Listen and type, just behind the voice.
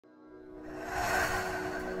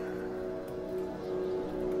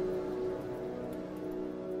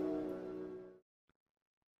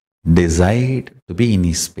decide to be in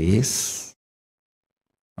his space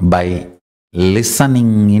by listening,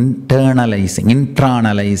 internalizing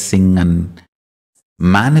and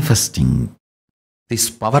manifesting this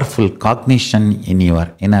powerful cognition in your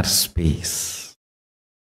inner space.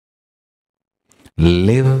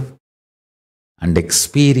 Live and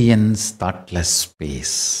experience thoughtless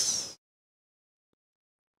space.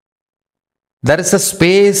 There is a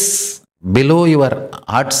space below your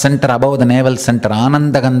heart center, above the navel center,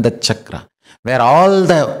 Ananda Ghanda chakra, where all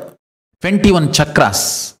the 21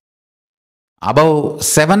 chakras, above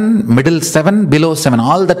 7, middle 7, below 7,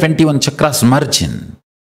 all the 21 chakras merge in.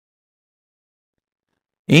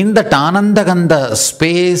 In that Ananda Ghanda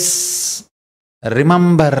space,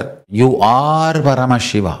 remember you are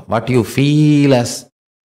Paramashiva. What you feel as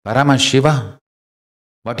Paramashiva,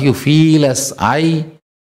 what you feel as I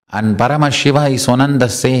and Paramashiva is one and the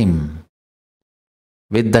same.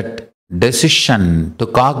 With that decision to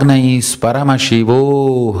cognize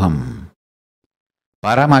Paramashivoham,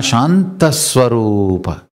 Parama Shanta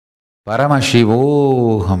Swarupa,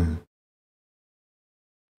 Paramashivoham,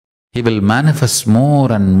 he will manifest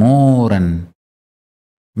more and more and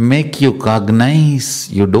make you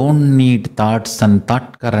cognize. You don't need thoughts and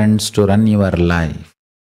thought currents to run your life.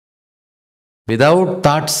 Without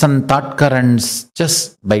thoughts and thought currents,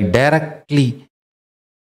 just by directly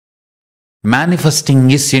manifesting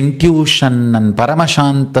his intuition and Parama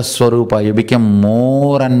Shanta Swarupa, you become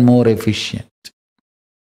more and more efficient,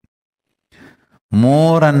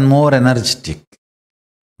 more and more energetic,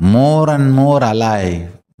 more and more alive,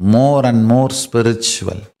 more and more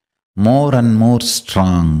spiritual, more and more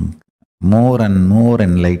strong, more and more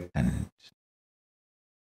enlightened.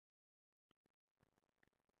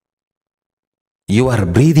 Your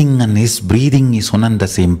breathing and his breathing is one and the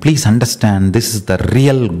same. Please understand, this is the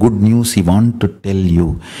real good news he wants to tell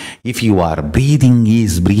you. If you are breathing, he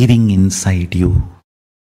is breathing inside you.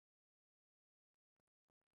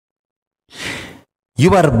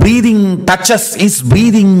 Your breathing touches his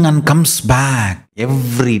breathing and comes back.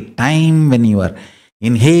 Every time when you are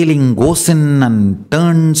inhaling, goes in and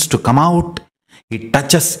turns to come out, it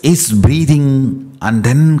touches his breathing and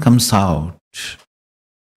then comes out.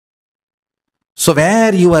 So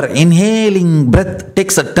where your inhaling breath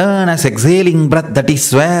takes a turn as exhaling breath, that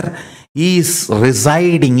is where he is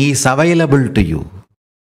residing, he is available to you.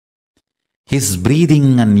 His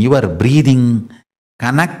breathing and your breathing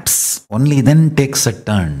connects, only then takes a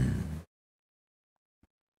turn.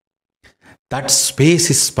 That space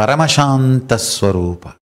is Parama Shanta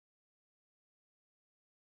Swarupa.